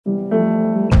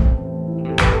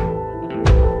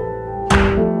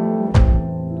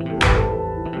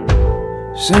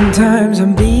Sometimes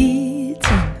I'm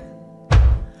beaten,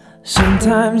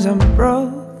 sometimes I'm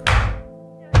broke,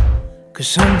 'cause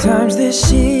sometimes this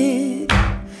city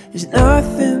is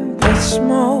nothing but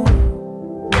smoke.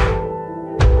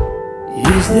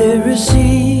 Is there a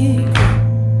secret?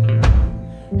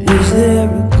 Is there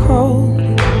a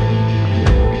code?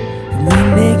 Can we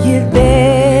make it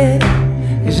better?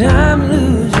 'Cause I'm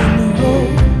losing the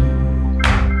hope.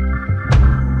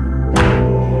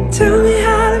 Tell me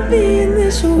how to be in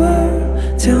this world.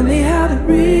 Tell me how to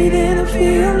breathe in and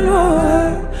feel no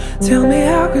hurt. Tell me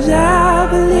how, 'cause I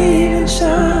believe in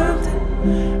something.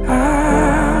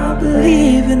 I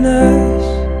believe in us.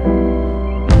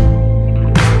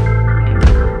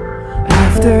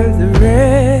 After the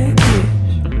wreckage,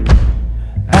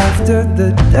 after the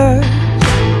dust,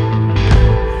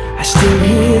 I still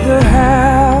hear the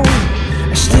howl,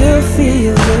 I still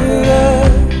feel the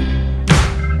love.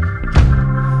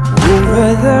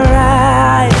 Over the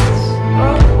rise,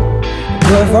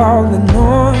 above all the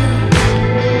noise,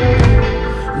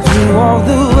 through all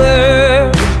the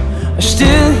world, I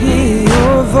still hear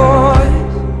your voice.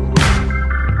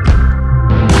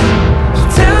 So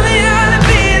tell me how to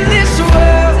be in this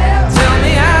world. Tell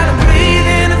me how to breathe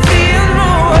in and feel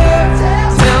no hurt.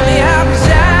 Tell me how, 'cause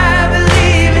I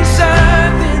believe in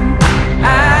something.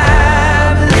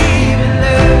 I believe in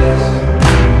us.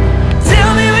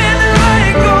 Tell me when the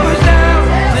light goes down,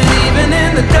 that even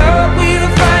in the dark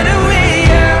we'll find a way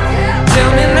out.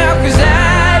 Tell me now, 'cause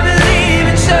I believe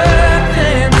in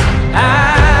something.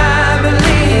 I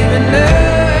believe in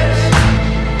us.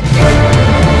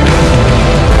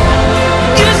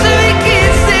 Used to be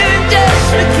kids living just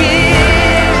for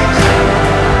kids,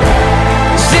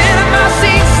 sitting in my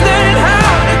seats learning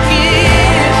how to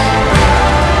kiss,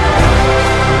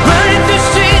 running through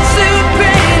streets that were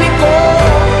painted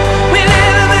gold. We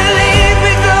never believed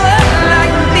we'd grow up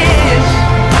like this.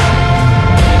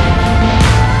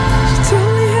 So tell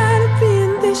me how to be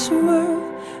in this world.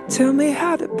 Tell me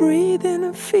how to breathe in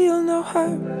and feel no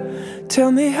hurt.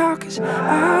 Tell me how, 'cause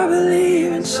I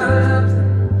believe in something.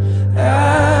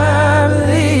 I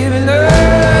believe in us.